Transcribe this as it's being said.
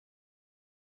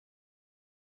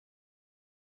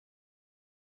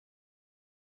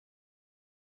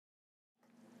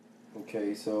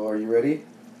Okay, so are you ready?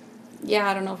 Yeah,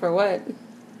 I don't know for what.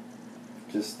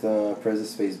 Just press the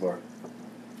space bar.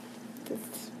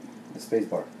 The space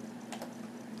bar.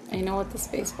 I know what the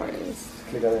space bar is.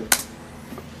 Click on it.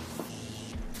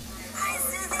 Hi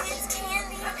Susie, it's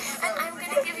Kandee, and I'm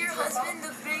gonna give your husband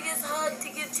the biggest hug to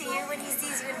give to you when he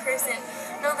sees you in person.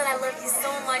 Know that I love you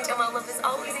so much, and my love is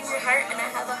always in your heart, and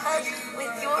I have a hug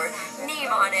with your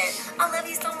name on it. I love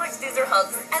you so much. These are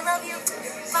hugs. I love you.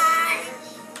 Bye.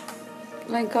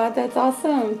 My God, that's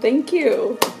awesome. Thank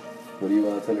you. What do you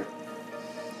want to tell her?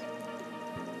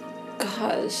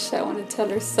 Gosh, I want to tell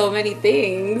her so many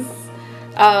things.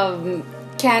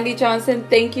 Kandee Johnson,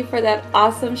 thank you for that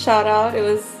awesome shout out. It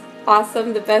was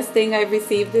awesome. The best thing I've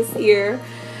received this year.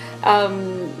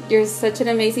 You're such an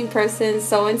amazing person,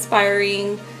 so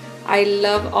inspiring. I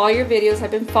love all your videos.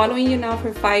 I've been following you now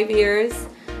for 5 years.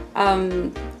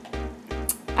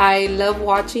 I love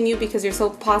watching you because you're so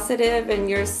positive and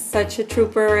you're such a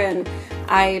trooper, and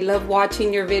I love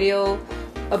watching your video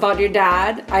about your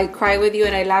dad. I cry with you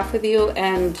and I laugh with you,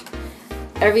 and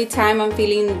every time I'm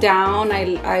feeling down,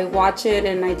 I watch it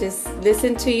and I just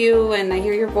listen to you and I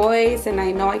hear your voice and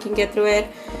I know I can get through it.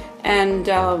 And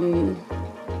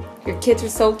your kids are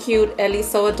so cute. Ellie's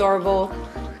so adorable.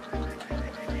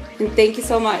 And thank you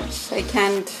so much. I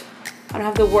don't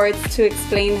have the words to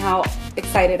explain how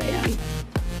excited I am.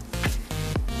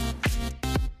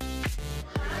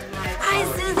 Hi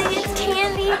Susie, it's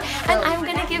Kandee, and I'm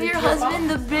gonna give your husband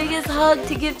the biggest hug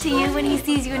to give to you when he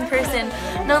sees you in person.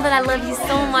 Know that I love you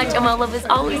so much, and my love is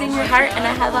always in your heart, and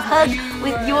I have a hug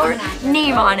with your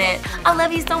name on it. I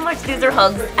love you so much. These are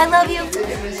hugs. I love you.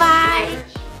 Bye.